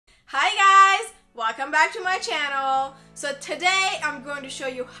Hi guys! Welcome back to my channel. So today I'm going to show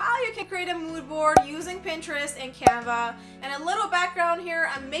you how you can create a mood board using Pinterest and Canva. And a little background here,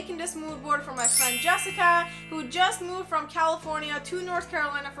 I'm making this mood board for my friend Jessica, who just moved from California to North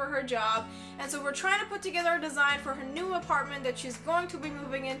Carolina for her job. And so we're trying to put together a design for her new apartment that she's going to be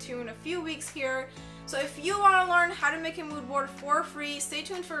moving into in a few weeks here. So if you want to learn how to make a mood board for free, stay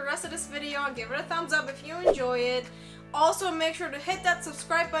tuned for the rest of this video and give it a thumbs up if you enjoy it. Also, make sure to hit that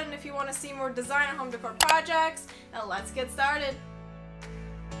subscribe button if you want to see more design and home decor projects. Now let's get started.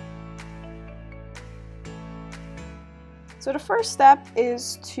 So the first step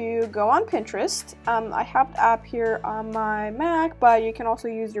is to go on Pinterest. I have the app here on my Mac, but you can also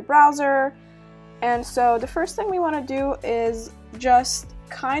use your browser. And so the first thing we want to do is just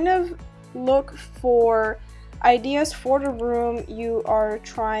kind of look for ideas for the room you are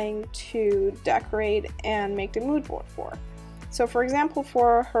trying to decorate and make the mood board for. So for example,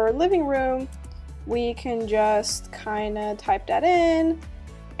 for her living room, we can just kind of type that in.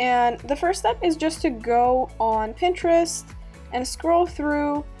 And the first step is just to go on Pinterest and scroll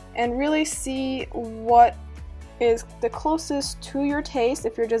through and really see what is the closest to your taste.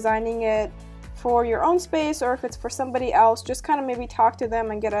 If you're designing it for your own space or if it's for somebody else, just kind of maybe talk to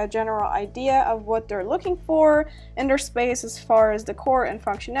them and get a general idea of what they're looking for in their space as far as decor and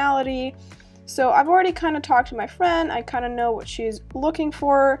functionality. So I've already kind of talked to my friend. I kind of know what she's looking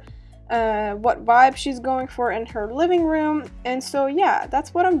for, what vibe she's going for in her living room. And so yeah,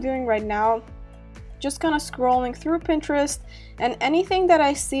 that's what I'm doing right now. Just kind of scrolling through Pinterest, and anything that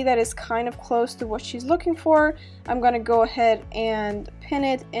I see that is kind of close to what she's looking for, I'm going to go ahead and pin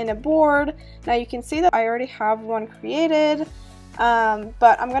it in a board. Now you can see that I already have one created,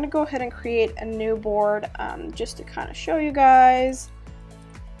 but I'm going to go ahead and create a new board just to kind of show you guys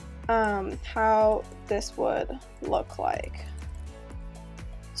how this would look like.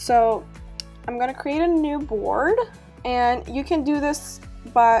 So I'm going to create a new board, and you can do this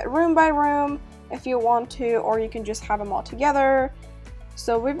by room if you want to, or you can just have them all together.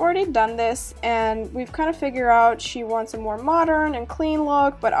 So we've already done this, and we've kind of figured out she wants a more modern and clean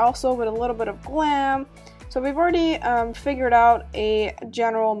look, but also with a little bit of glam. So we've already figured out a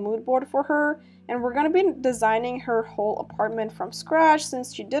general mood board for her, and we're going to be designing her whole apartment from scratch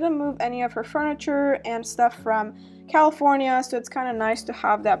since she didn't move any of her furniture and stuff from California. So it's kind of nice to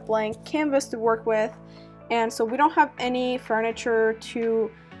have that blank canvas to work with, and so we don't have any furniture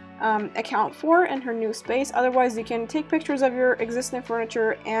to account for in her new space. Otherwise, you can take pictures of your existing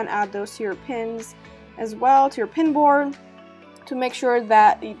furniture and add those to your pins as well, to your pin board, to make sure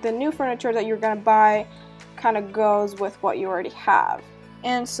that the new furniture that you're going to buy kind of goes with what you already have.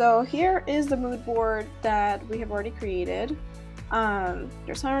 And so here is the mood board that we have already created.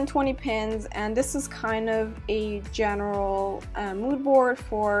 There's 120 pins, and this is kind of a general mood board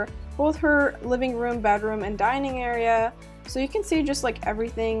for both her living room, bedroom, and dining area. So you can see just like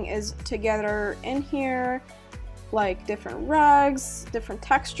everything is together in here, like different rugs, different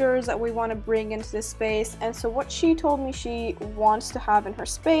textures that we want to bring into this space. And so what she told me she wants to have in her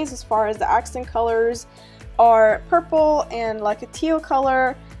space as far as the accent colors are purple and like a teal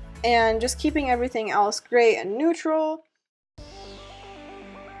color, and just keeping everything else gray and neutral.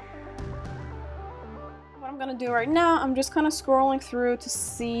 What I'm gonna do right now, I'm just kind of scrolling through to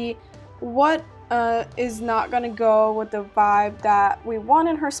see what is not going to go with the vibe that we want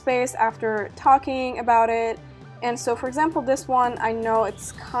in her space after talking about it. And so for example, this one, I know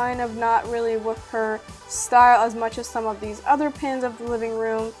it's kind of not really with her style as much as some of these other pins of the living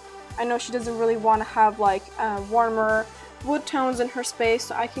room. I know she doesn't really want to have like warmer wood tones in her space,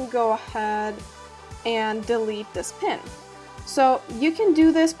 so I can go ahead and delete this pin. So you can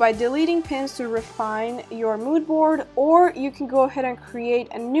do this by deleting pins to refine your mood board, or you can go ahead and create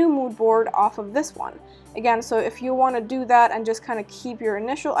a new mood board off of this one. Again, so if you want to do that and just kind of keep your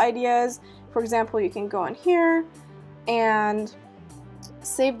initial ideas, for example, you can go in here and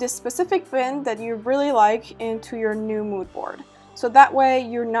save this specific pin that you really like into your new mood board. So that way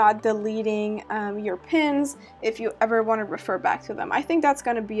you're not deleting your pins if you ever want to refer back to them. I think that's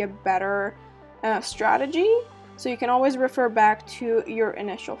going to be a better strategy. So you can always refer back to your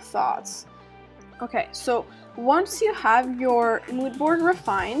initial thoughts. Okay, so once you have your mood board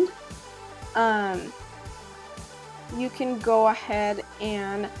refined, you can go ahead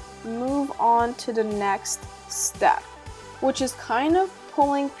and move on to the next step, which is kind of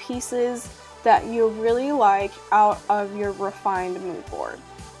pulling pieces that you really like out of your refined mood board.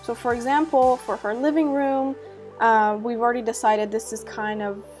 So for example, for her living room, we've already decided this is kind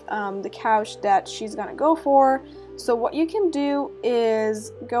of the couch that she's gonna go for. So what you can do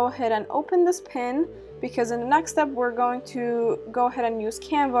is go ahead and open this pin because in the next step we're going to go ahead and use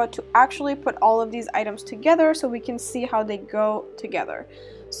Canva to actually put all of these items together so we can see how they go together.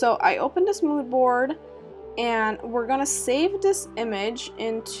 So I opened this mood board and we're gonna save this image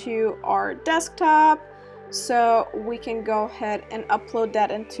into our desktop so we can go ahead and upload that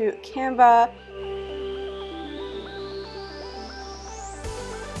into Canva.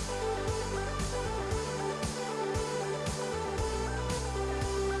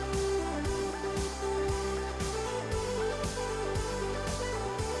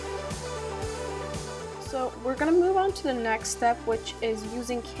 So we're going to move on to the next step, which is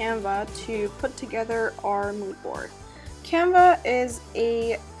using Canva to put together our mood board. Canva is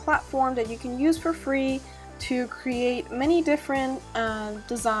a platform that you can use for free to create many different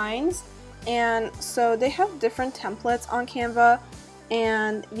designs, and so they have different templates on Canva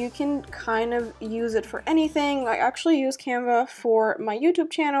and you can kind of use it for anything. I actually use Canva for my YouTube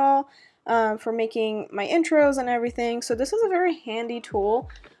channel, for making my intros and everything, so this is a very handy tool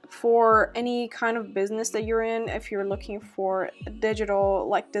for any kind of business that you're in if you're looking for a digital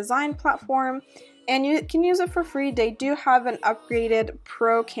design platform, and you can use it for free. They do have an upgraded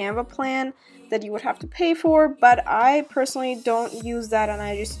pro Canva plan that you would have to pay for, but I personally don't use that and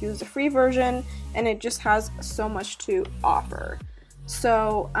I just use the free version, and it just has so much to offer.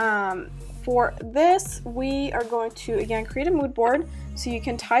 So for this we are going to again create a mood board, so you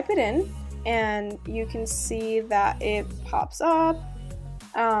can type it in and you can see that it pops up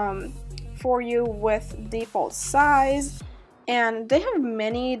for you with default size, and they have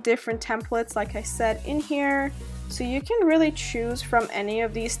many different templates like I said in here, so you can really choose from any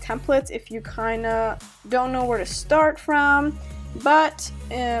of these templates if you kind of don't know where to start from. But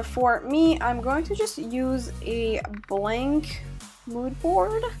for me, I'm going to just use a blank mood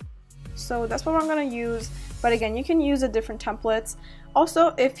board, so that's what I'm going to use. But again, you can use the different templates.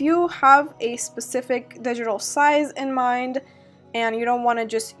 Also, if you have a specific digital size in mind and you don't want to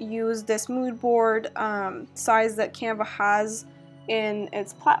just use this mood board size that Canva has in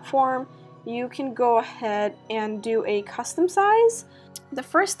its platform, you can go ahead and do a custom size. The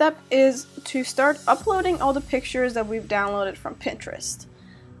first step is to start uploading all the pictures that we've downloaded from Pinterest.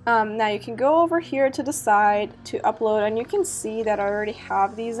 Now you can go over here to the side to upload, and you can see that I already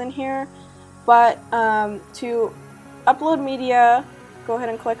have these in here, but to upload media, go ahead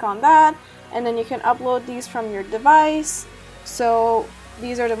and click on that, and then you can upload these from your device. So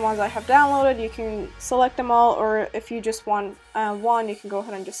these are the ones I have downloaded. You can select them all, or if you just want one, you can go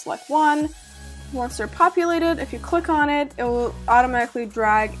ahead and just select one. Once they're populated, if you click on it, it will automatically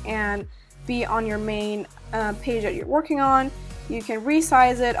drag and be on your main page that you're working on. You can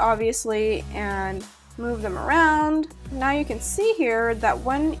resize it obviously and move them around. Now you can see here that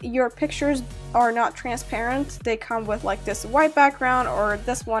when your pictures are not transparent, they come with this white background, or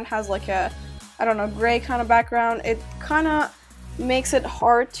this one has a, I don't know, gray kind of background. It kind of makes it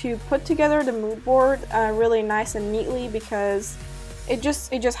hard to put together the mood board really nice and neatly, because it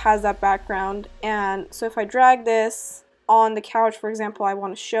just has that background. And so if I drag this on the couch, for example, I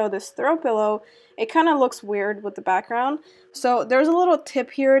want to show this throw pillow, it kind of looks weird with the background. So there's a little tip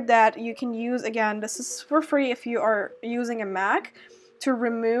here that you can use. Again, this is for free if you are using a Mac, to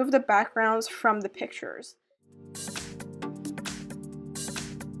remove the backgrounds from the pictures.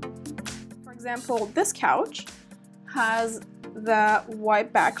 For example, this couch has the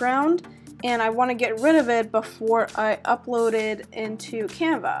white background and I want to get rid of it before I upload it into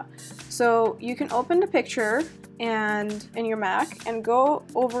Canva. So you can open the picture and in your Mac and go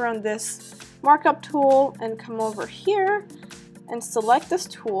over on this markup tool and come over here and select this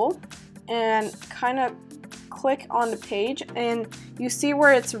tool and kind of click on the page, and you see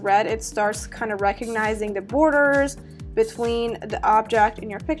where it's red, it starts kind of recognizing the borders between the object in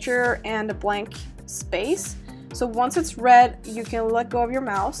your picture and the blank space. So once it's red, you can let go of your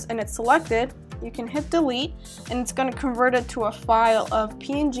mouse and it's selected. You can hit delete and it's going to convert it to a file of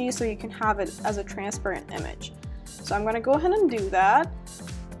PNG so you can have it as a transparent image. So I'm going to go ahead and do that,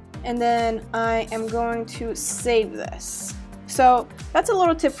 and then I am going to save this. So that's a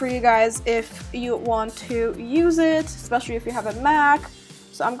little tip for you guys if you want to use it, especially if you have a Mac.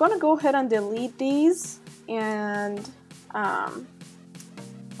 So I'm going to go ahead and delete these, and I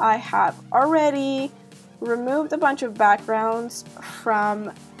have already removed a bunch of backgrounds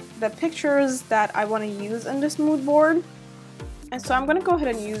from the pictures that I want to use in this mood board, and so I'm going to go ahead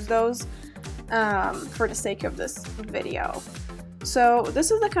and use those for the sake of this video. So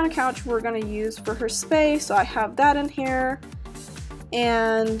this is the kind of couch we're going to use for her space, so I have that in here,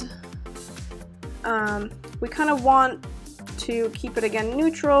 and we kind of want to keep it again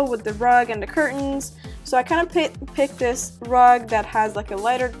neutral with the rug and the curtains. So I kind of picked this rug that has like a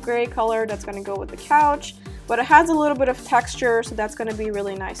lighter gray color that's going to go with the couch, but it has a little bit of texture, so that's going to be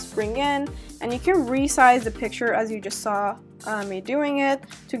really nice to bring in. And you can resize the picture as you just saw me doing it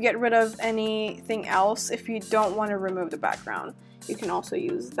to get rid of anything else if you don't want to remove the background. You can also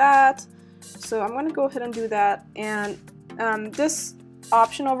use that. So I'm going to go ahead and do that. And this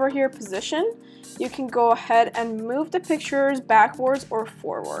option over here, position, you can go ahead and move the pictures backwards or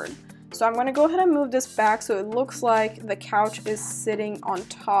forward. So I'm going to go ahead and move this back so it looks like the couch is sitting on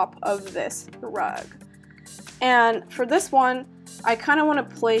top of this rug. And for this one, I kind of want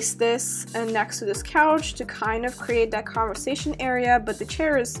to place this next to this couch to kind of create that conversation area, but the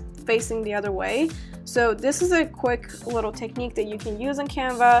chair is facing the other way. So this is a quick little technique that you can use in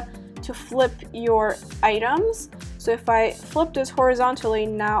Canva to flip your items. So if I flip this horizontally,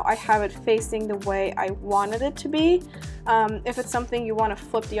 now I have it facing the way I wanted it to be. If it's something you want to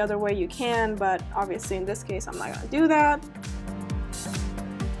flip the other way, you can, but obviously in this case I'm not going to do that.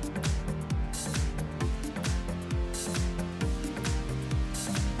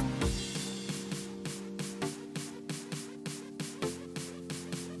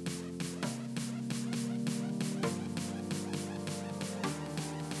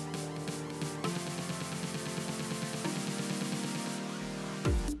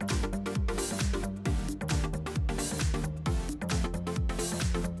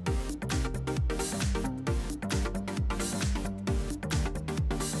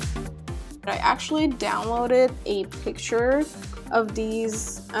 I actually downloaded a picture of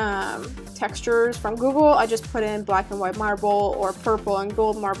these textures from Google. I just put in black and white marble or purple and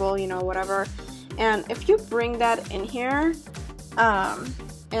gold marble, you know, whatever. And if you bring that in here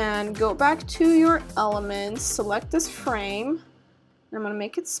and go back to your elements, select this frame. I'm going to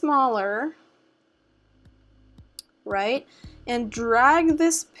make it smaller, right? And drag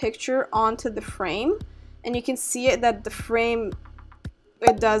this picture onto the frame. And you can see it that the frame,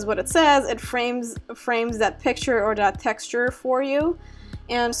 it does what it says. It frames that picture or that texture for you.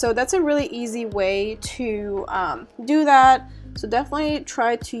 And so that's a really easy way to do that. So definitely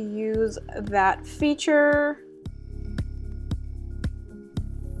try to use that feature.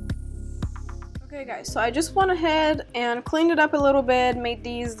 Okay guys, so I just went ahead and cleaned it up a little bit, made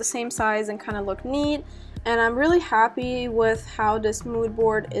these the same size and kind of look neat. And I'm really happy with how this mood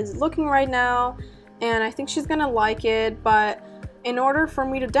board is looking right now. And I think she's gonna like it, but in order for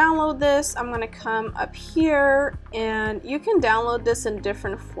me to download this, I'm gonna come up here, and you can download this in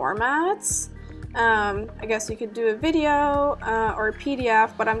different formats. I guess you could do a video or a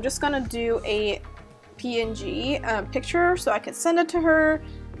PDF, but I'm just gonna do a PNG picture so I can send it to her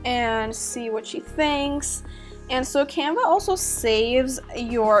and see what she thinks. And so Canva also saves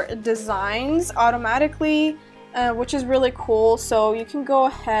your designs automatically, which is really cool. So you can go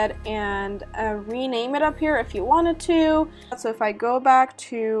ahead and rename it up here if you wanted to. So if I go back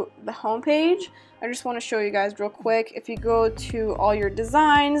to the home page, I just want to show you guys real quick. If you go to all your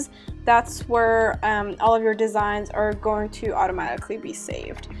designs, that's where all of your designs are going to automatically be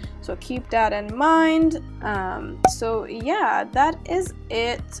saved. So keep that in mind. So yeah, that is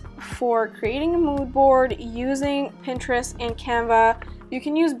it for creating a mood board using Pinterest and Canva. You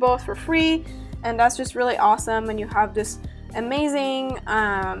can use both for free, and that's just really awesome. And you have this amazing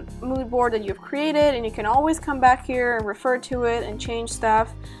mood board that you've created, and you can always come back here and refer to it and change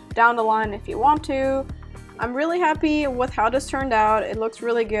stuff down the line if you want to. I'm really happy with how this turned out. It looks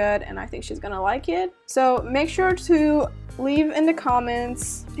really good, and I think she's gonna like it. So make sure to leave in the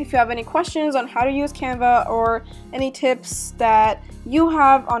comments if you have any questions on how to use Canva or any tips that you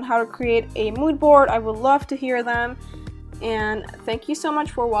have on how to create a mood board. I would love to hear them. And thank you so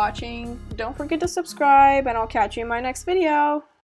much for watching. Don't forget to subscribe, and I'll catch you in my next video.